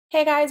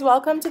Hey guys,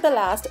 welcome to the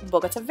last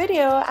Bogota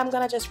video. I'm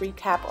gonna just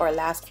recap our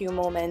last few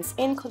moments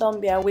in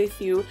Colombia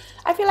with you.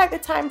 I feel like the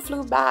time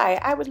flew by.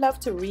 I would love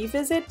to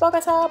revisit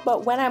Bogota,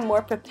 but when I'm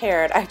more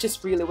prepared, I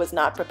just really was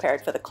not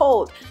prepared for the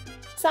cold.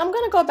 So I'm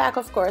gonna go back,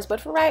 of course, but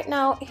for right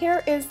now,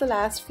 here is the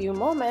last few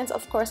moments.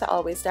 Of course, I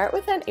always start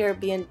with an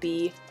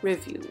Airbnb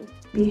review.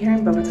 Be here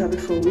in Bogota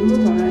before we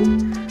move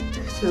on.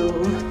 So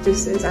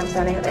this is, I'm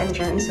standing at the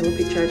entrance, so a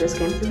picture just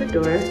came through the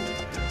door.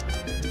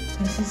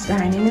 This is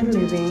dining and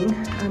living,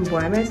 and boy,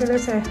 am I gonna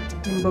say,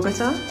 in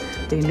Bogota,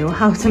 they know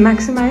how to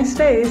maximize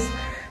space.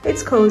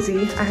 It's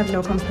cozy, I have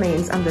no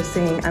complaints. I'm just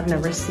saying, I've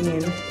never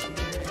seen,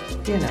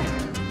 you know,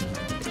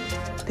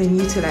 they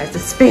utilize the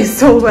space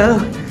so well.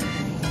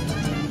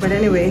 But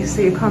anyway,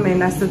 so you come in,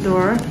 that's the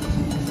door,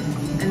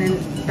 and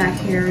then back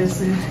here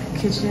is the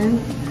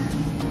kitchen.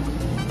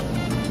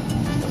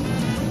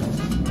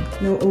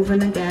 No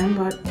oven again,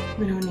 but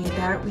we don't need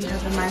that. We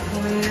have the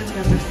microwave, we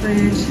have the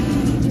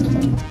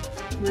fridge.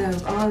 We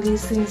have all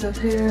these things up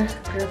here.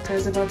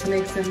 Grandpa's about to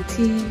make some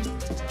tea.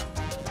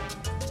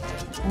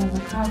 And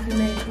the coffee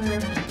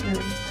maker.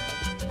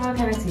 All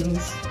kind of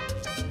things.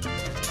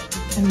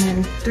 And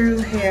then through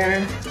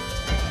here,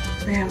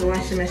 we have a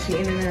washing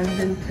machine and a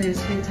little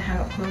place for you to hang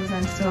up clothes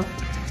and stuff.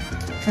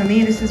 For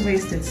me, this is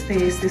wasted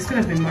space. This could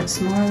have been much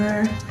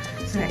smaller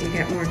so that you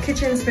get more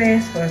kitchen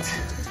space, but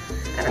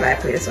I don't like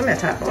place. I'm not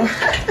tackle.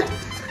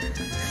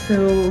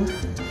 So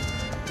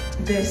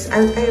this, I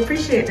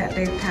appreciate that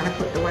they kind of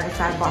put the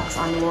Wi-Fi box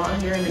on the wall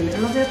here in the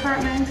middle of the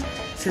apartment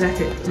so that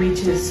it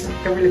reaches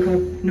every little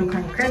nook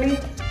and cranny.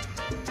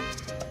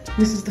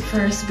 This is the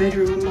first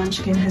bedroom.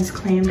 Munchkin has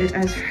claimed it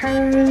as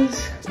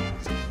hers.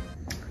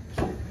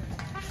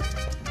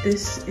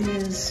 This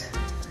is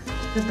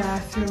the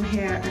bathroom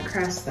here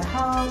across the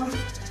hall.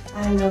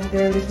 I love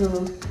their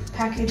little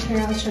package here.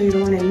 I'll show you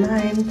the one in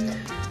mine.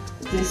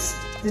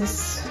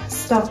 This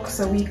stuck,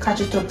 so we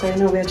catch it up. I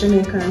know we're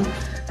Jamaican.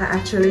 I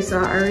actually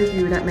saw a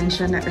review that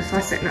mentioned that the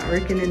faucet not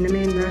working in the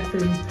main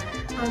bathroom.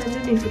 Oh,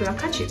 then you need to go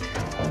catch it.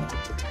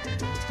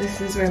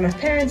 This is where my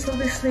parents will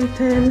be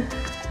sleeping.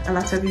 A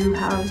lot of you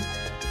have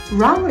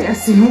wrongly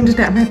assumed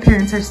that my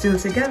parents are still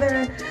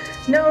together.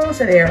 No,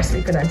 so they are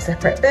sleeping on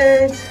separate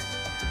beds.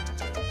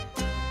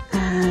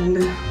 And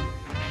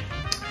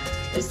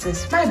this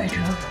is my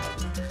bedroom.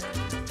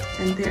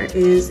 And there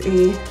is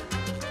a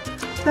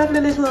lovely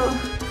little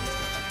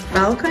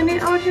balcony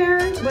out here,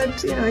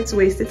 but you know, it's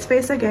wasted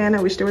space again.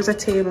 I wish there was a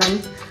table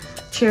and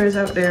chairs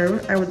out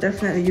there. I would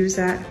definitely use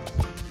that.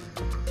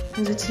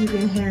 There's a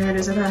TV in here.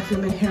 There's a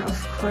bathroom in here,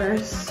 of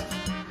course,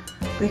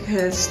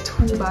 because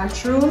 2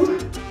 bathroom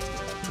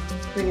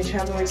when you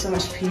travel with so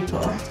much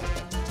people.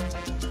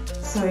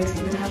 So it's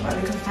even have a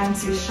little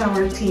fancy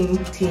shower theme.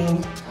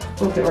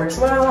 Hope it works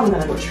well. I'm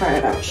gonna go try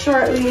it out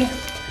shortly.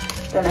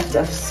 Then I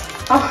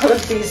just all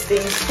of these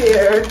things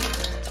here,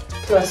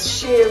 plus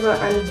shaver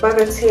and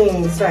bag of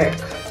things. Like,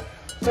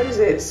 what is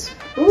this?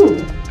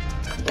 Ooh,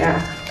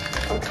 yeah,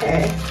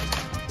 okay.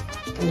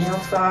 Nail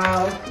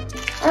file.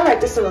 I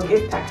like this little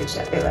gift package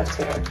that they left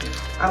here.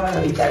 I'm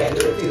gonna leave that in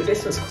the review.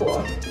 This was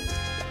cool.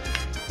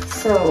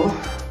 So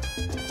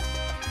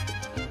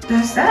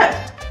that's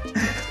that.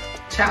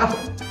 Ciao.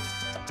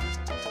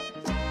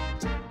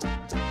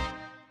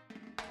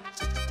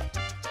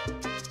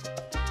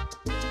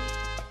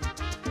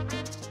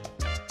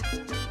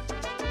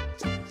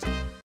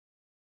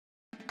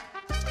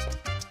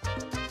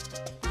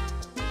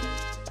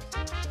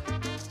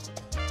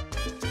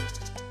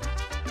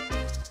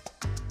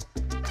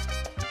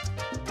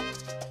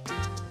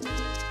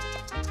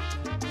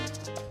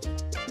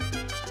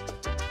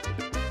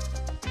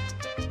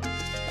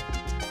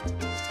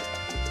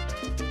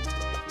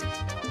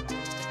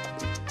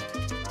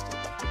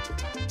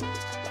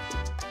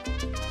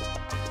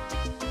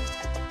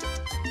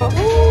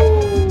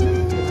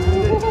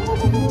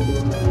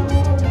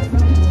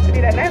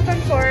 Need a knife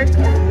and fork.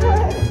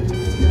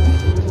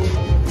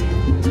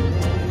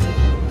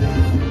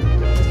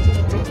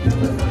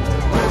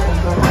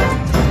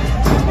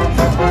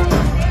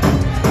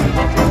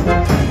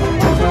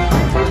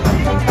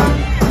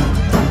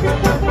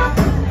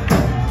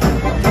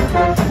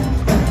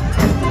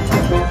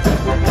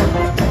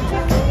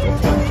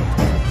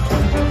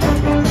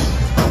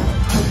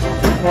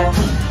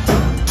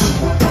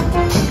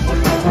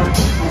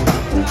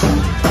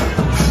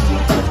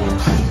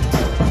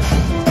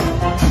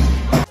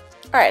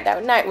 Alright,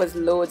 that night was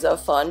loads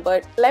of fun,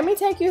 but let me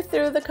take you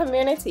through the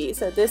community.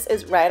 So this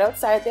is right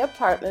outside the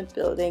apartment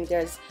building.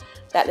 There's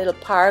that little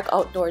park,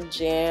 outdoor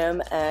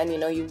gym, and you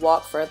know, you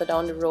walk further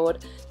down the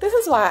road. This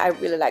is why I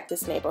really like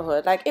this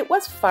neighborhood. Like, it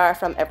was far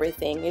from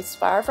everything. It's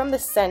far from the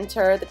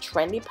center, the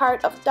trendy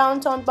part of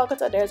downtown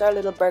Bogota. There's our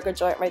little burger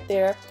joint right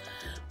there.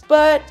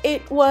 But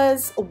it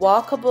was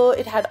walkable.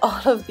 It had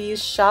all of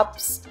these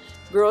shops,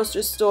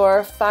 grocery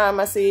store,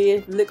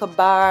 pharmacy, liquor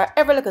bar,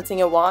 every little thing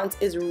you want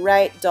is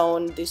right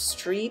down this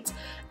street,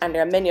 and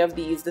there are many of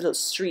these little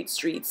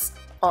streets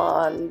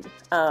on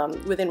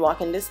within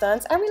walking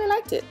distance. I really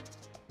liked it.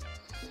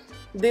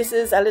 This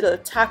is a little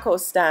taco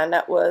stand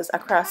that was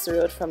across the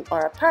road from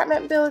our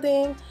apartment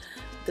building.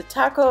 the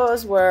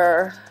tacos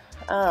were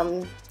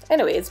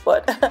anyways,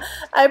 but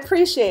I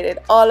appreciated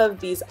all of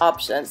these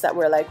options that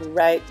were like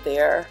right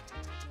there.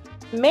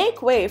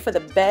 Make way for the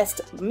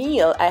best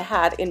meal I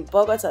had in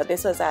Bogota.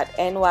 This was at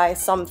NY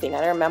something, I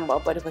don't remember,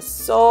 but it was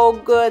so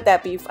good.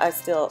 That beef, I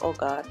still, oh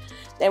god.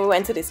 Then we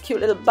went to this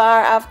cute little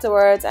bar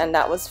afterwards, and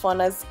that was fun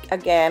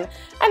again.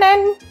 And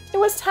then it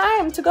was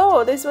time to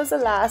go. This was the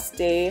last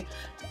day.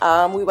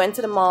 We went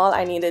to the mall.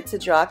 I needed to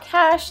draw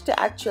cash to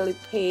actually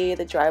pay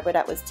the driver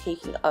that was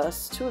taking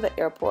us to the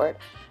airport.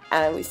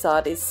 And we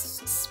saw this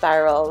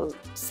spiral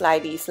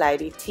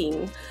slidey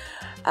thing.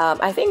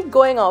 I think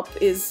going up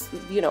is,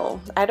 you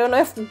know, I don't know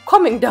if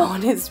coming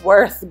down is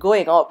worth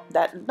going up.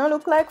 That did not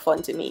look like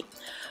fun to me.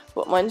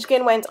 But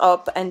Munchkin went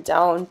up and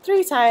down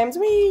 3 times.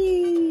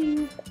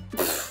 Whee!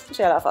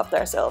 She laughed after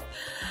herself.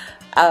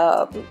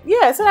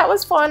 Yeah, so that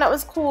was fun. That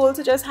was cool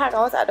to just hang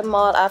out at the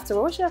mall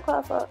afterwards. What should I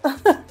call for?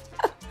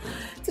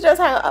 To just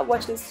hang out,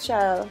 watch this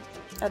child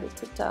at the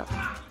TikTok.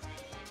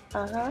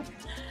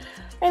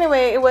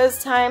 Anyway, it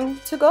was time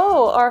to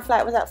go. Our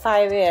flight was at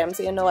 5 a.m.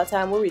 so you know what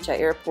time we'll reach our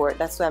airport.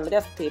 That's why I'm gonna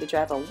have to pay the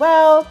driver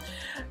well.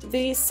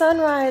 The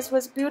sunrise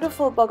was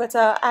beautiful,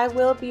 Bogota. I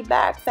will be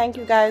back. Thank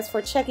you guys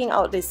for checking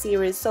out this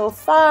series so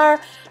far.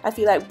 I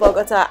feel like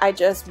Bogota, I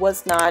just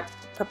was not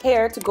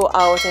prepared to go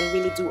out and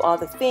really do all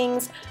the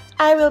things.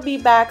 I will be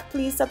back.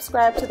 Please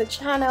subscribe to the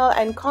channel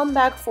and come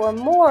back for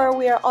more.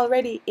 We are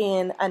already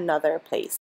in another place.